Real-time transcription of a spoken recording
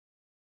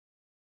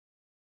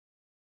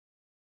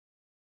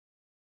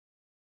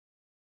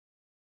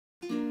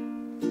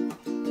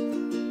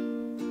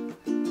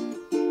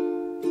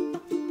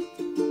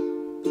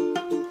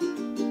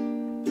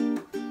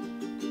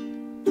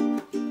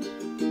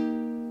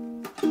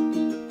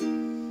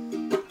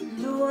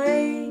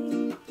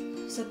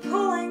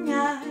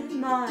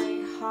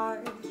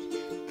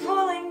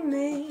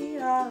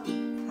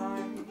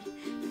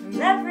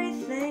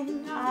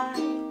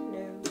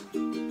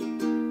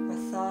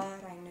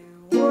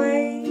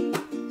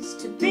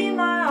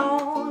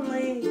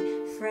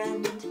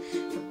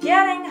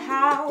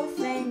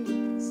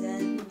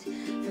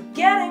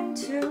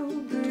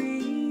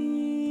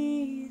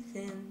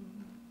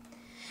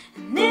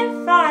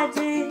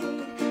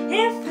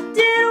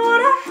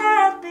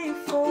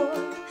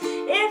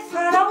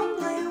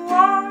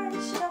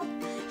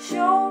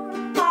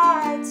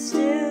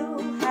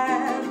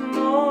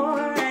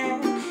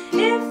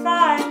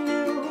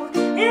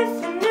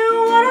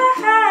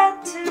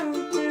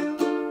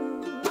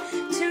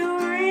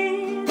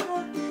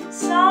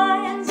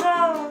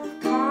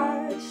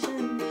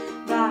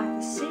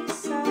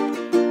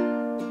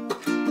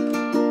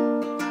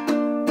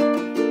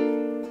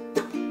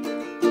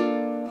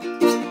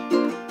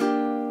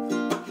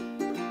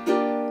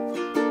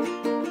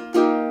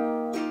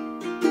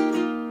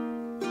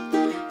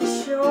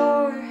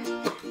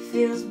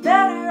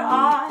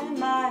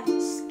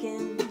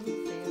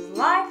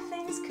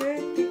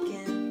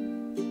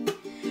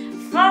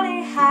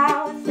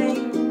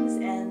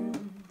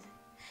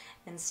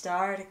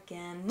start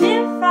again.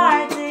 If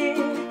I did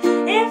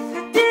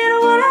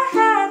what I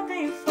had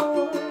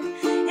before,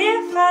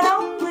 if I'd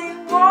only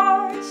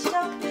washed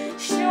up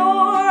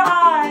shore,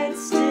 I'd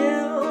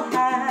still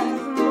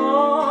have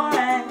more.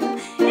 And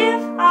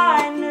if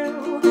I knew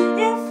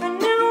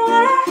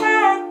what I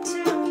had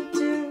to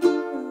do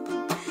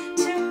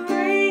to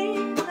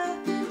read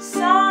the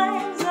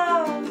signs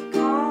of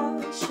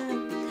caution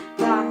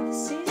by the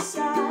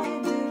seaside.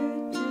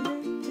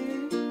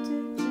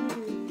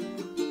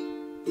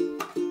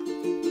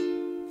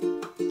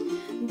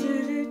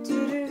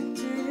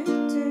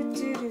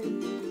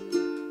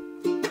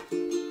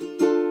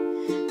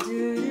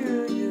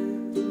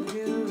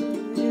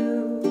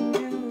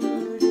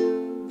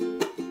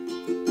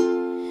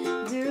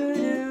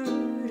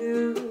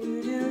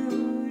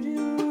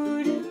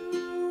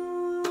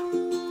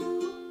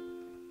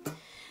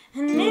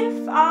 And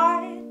if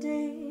I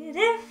did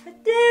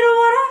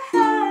what I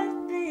had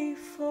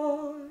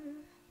before,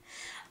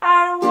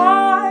 I'd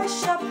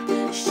wash up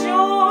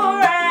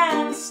shore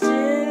and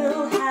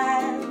still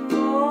have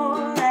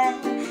more.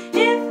 And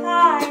if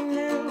I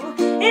knew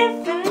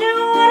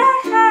what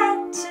I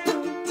had to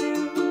do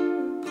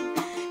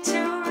to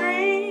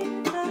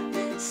read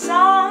the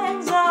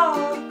signs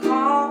of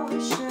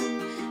caution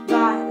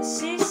by the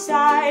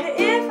seaside,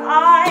 if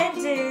I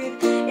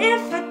did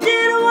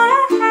what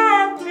I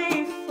had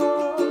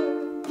before,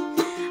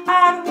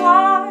 I'd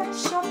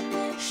wash up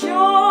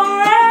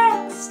shore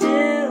and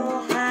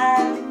still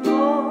have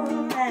more.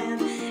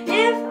 And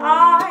if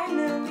I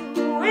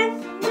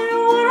knew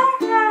what I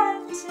had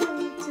to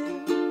do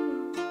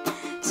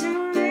to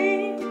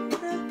read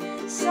the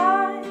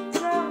signs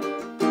of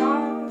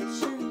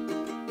caution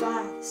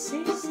by the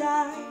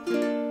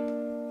seaside.